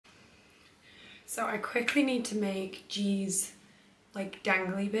So I quickly need to make G's like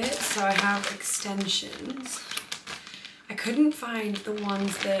dangly bits, so I have extensions. I couldn't find the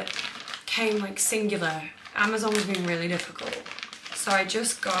ones that came like singular. Amazon was being really difficult. So I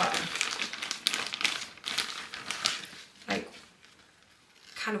just got like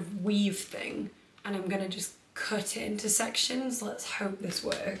kind of weave thing, and I'm gonna just cut it into sections. Let's hope this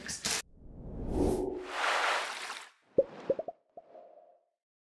works.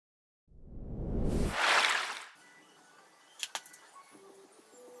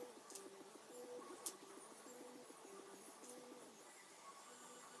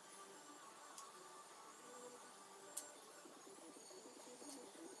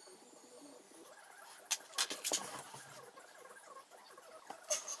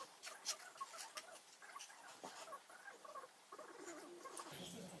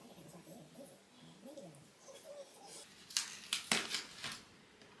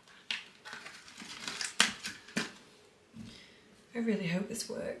 I really hope this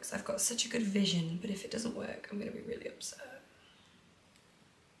works. I've got such a good vision, but if it doesn't work, I'm gonna be really upset.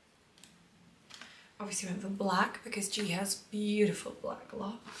 Obviously I went for black because G has beautiful black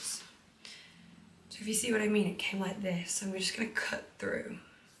locks. So if you see what I mean, it came like this, and we're just gonna cut through.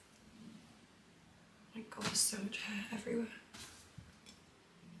 Oh my god, there's so much hair everywhere.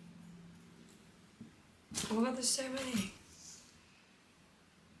 Oh my god, there's so many.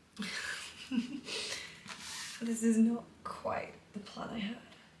 This is not quite the plan I had.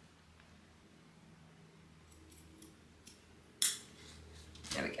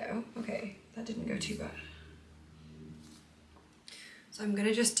 There we go. Okay, that didn't go too bad. So I'm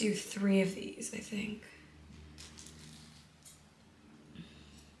gonna just do 3 of these, I think.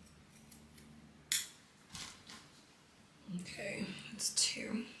 Okay, that's 2.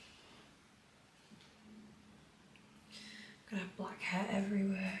 I'm gonna have black hair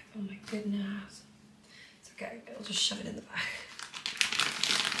everywhere. Oh my goodness. It's okay, I'll just shove it in the bag.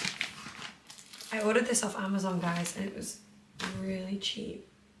 I ordered this off Amazon, guys, and it was really cheap.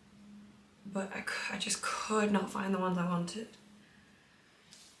 But I just could not find the ones I wanted.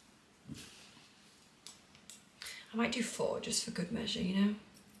 I might do 4 just for good measure, you know?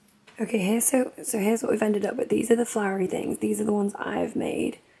 Okay, so here's what we've ended up with. These are the flowery things. These are the ones I've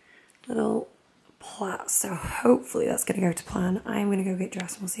made. Little plaits. So hopefully that's gonna go to plan. I'm gonna go get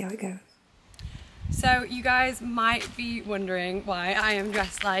dressed and we'll see how it goes. So you guys might be wondering why I am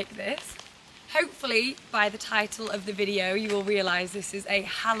dressed like this. Hopefully by the title of the video you will realise this is a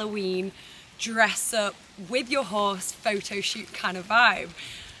Halloween dress up with your horse photo shoot kind of vibe.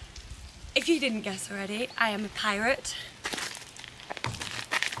 If you didn't guess already, I am a pirate.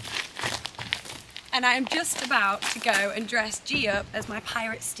 And I am just about to go and dress G up as my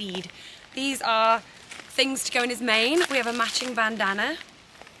pirate steed. These are things to go in his mane. We have a matching bandana.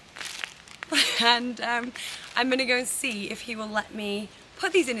 And I'm gonna go and see if he will let me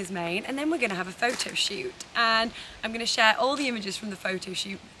put these in his mane, and then we're gonna have a photo shoot. And I'm gonna share all the images from the photo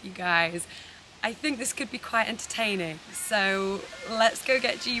shoot with you guys. I think this could be quite entertaining. So let's go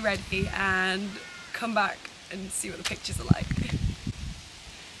get G ready and come back and see what the pictures are like.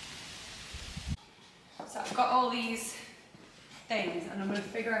 So I've got all these things and I'm gonna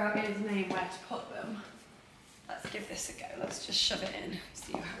figure out in his mane where to put them. Let's give this a go. Let's just shove it in,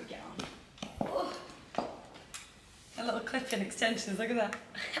 see how we get on. Oh. A little clip-in extensions, look at that.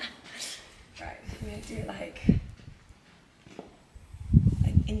 Right, I'm gonna do it like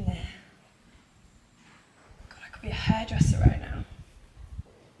in there. God, I could be a hairdresser right now.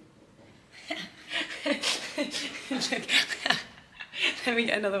 Look. Let me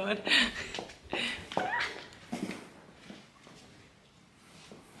get another one.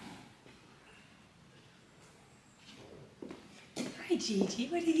 Hi Gigi,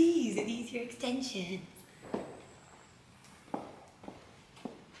 what are these? Are these your extensions?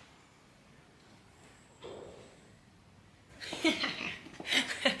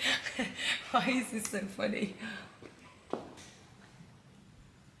 Why is this so funny?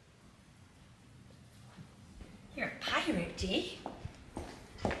 You're a pirate, G.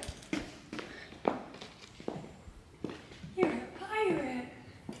 You're a pirate.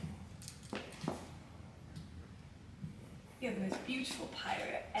 You're the most beautiful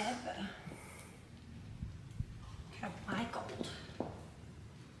pirate ever. Have my gold.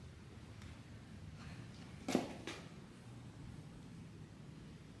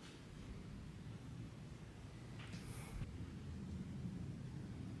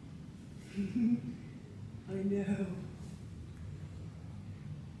 I know.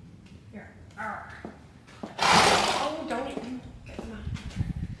 Here. Oh, don't even get them out.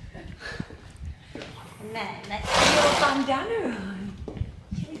 And then let's put your bandana on.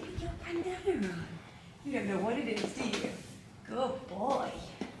 Shall we put your bandana on? You don't know what it is, do you? Good boy.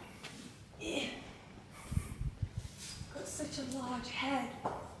 Yeah. Got such a large head.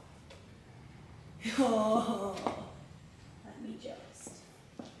 Oh, let me just.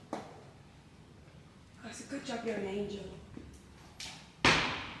 That's a good job you're an angel.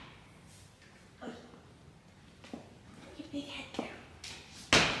 Oh. Put your big head down.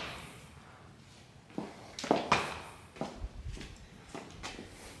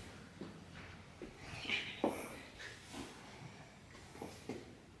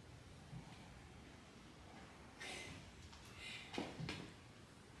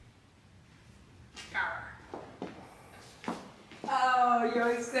 Oh,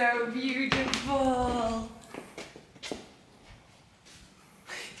 you're so beautiful.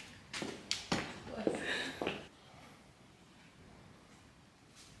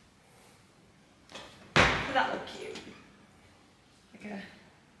 Does that look cute? Okay.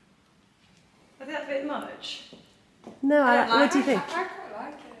 I think that's a bit much. No, what do you think? I quite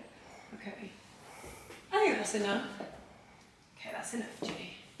like it. Okay. I think that's enough. Okay, that's enough,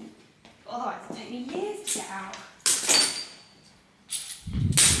 Jenny. Otherwise it'll take me years to get out.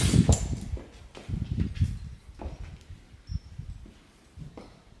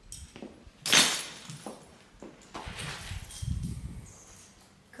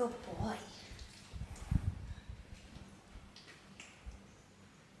 Good boy.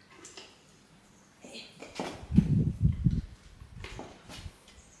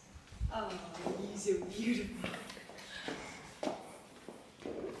 Oh, you're so beautiful.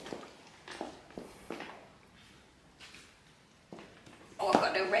 Oh, I've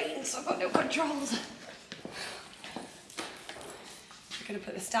got no reins, I've got no controls. I'm gonna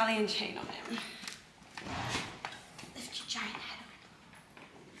put the stallion chain on him. Lift your giant head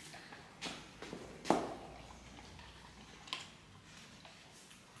up.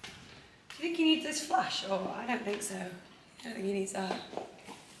 Do you think he needs this flash? Or I don't think so. I don't think he needs that.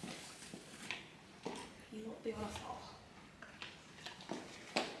 You look beautiful.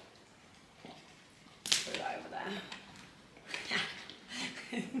 Put it over there.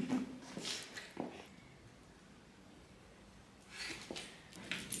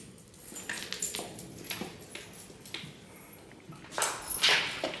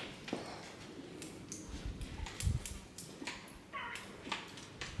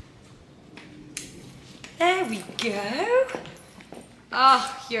 There we go.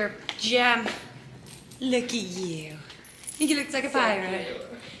 Oh, you're a gem. Look at you. Think he looks like a pirate?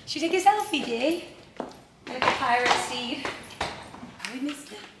 Should we take a selfie, Dee? Like a pirate seed. Oh, we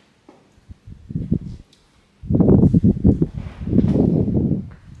missed it.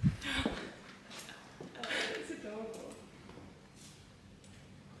 Oh, it's adorable.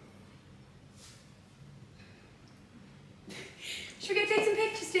 Should we go take some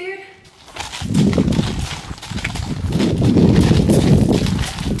pictures, dude?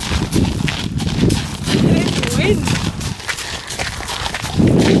 Wind.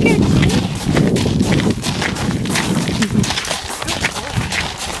 Look at me.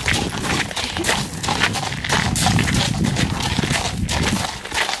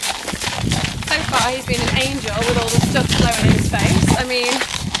 So far he's been an angel with all the stuff blowing in his face. I mean,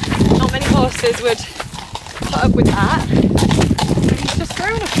 not many horses would put up with that. But he's just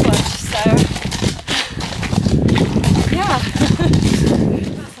thrown a flush, so yeah.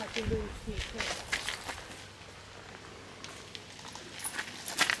 That's actually really cute.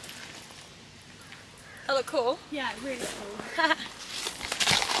 That look cool? Yeah, really cool.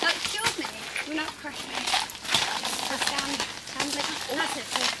 Excuse me, do not crush me. Just stand like that. That's it,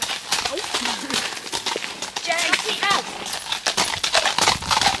 perfect. Jay, Ow!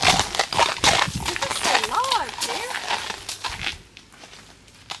 This is so large, dear.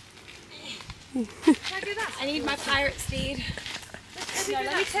 Can I do that? I need my pirate steed. No,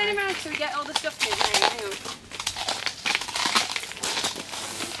 Let me turn him around so we get all the stuff moving.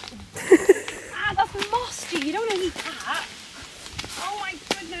 Ah, that's musty. You don't want to eat that. Oh my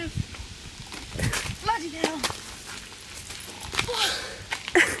goodness. Bloody hell.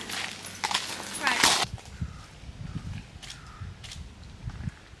 Right.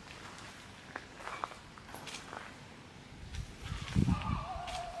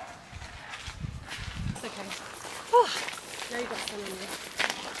 It's okay. Oh, now you've got sun in there.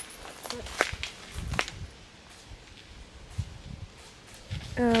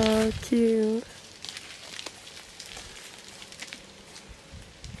 Oh, cute.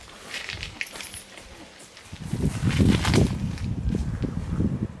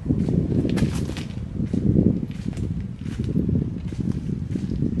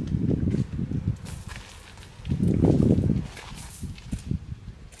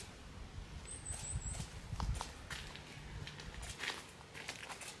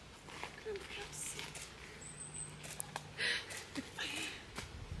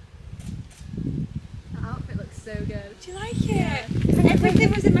 so good. Do you like it? Yeah.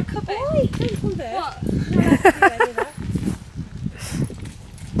 Everything was in my cupboard. Oi, don't come there. What?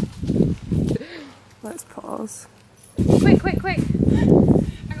 Let's pause. Quick, quick, quick.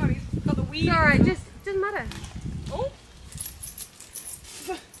 Hang on, he's got the weed. It's alright, just doesn't matter. Oh.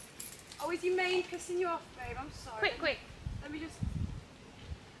 Oh, is your mane pissing you off, babe? I'm sorry. Quick, quick. Let me just.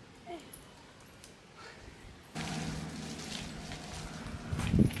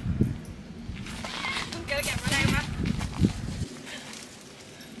 I'm gonna get run over.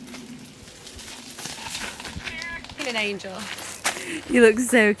 An angel. You look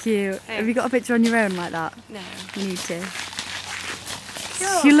so cute. Thanks. Have you got a picture on your own like that? No. You need to.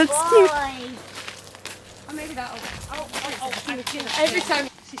 Good She looks cute. Oh, maybe that'll. Every time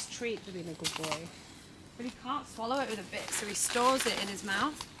it's his treat for being a good boy. But he can't swallow it with a bit, so he stores it in his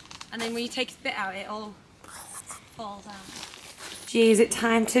mouth. And then when you take his bit out, it all falls out. Gee, is it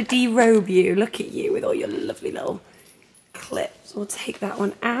time to derobe you? Look at you with all your lovely little clips. We'll take that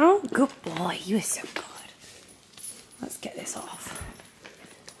one out. Good boy, you are so good. Let's get this off.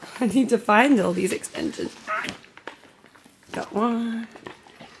 I need to find all these extensions. Got one.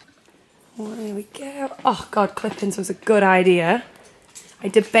 There we go. Oh God, clippings was a good idea. I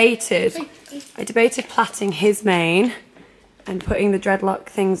debated plaiting his mane and putting the dreadlock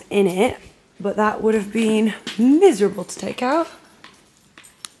things in it, but that would have been miserable to take out.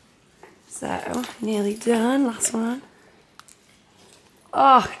 So, nearly done. Last one.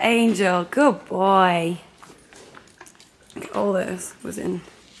 Oh, Angel, good boy. All this was in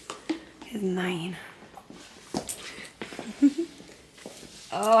his mane.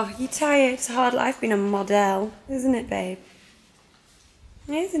 Oh, you tired? It's a hard life being a model, isn't it, babe?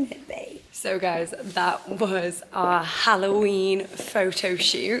 Isn't it, babe? So guys, that was our Halloween photo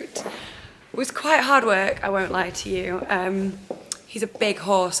shoot. It was quite hard work, I won't lie to you. He's a big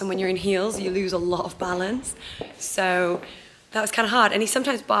horse, and when you're in heels, you lose a lot of balance. So that was kind of hard, and he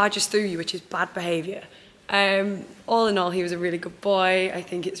sometimes barges through you, which is bad behaviour. All in all, he was a really good boy. I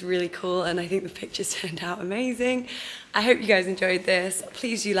think it's really cool, and I think the pictures turned out amazing. I hope you guys enjoyed this.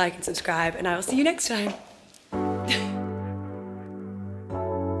 Please do like and subscribe, and I will see you next time.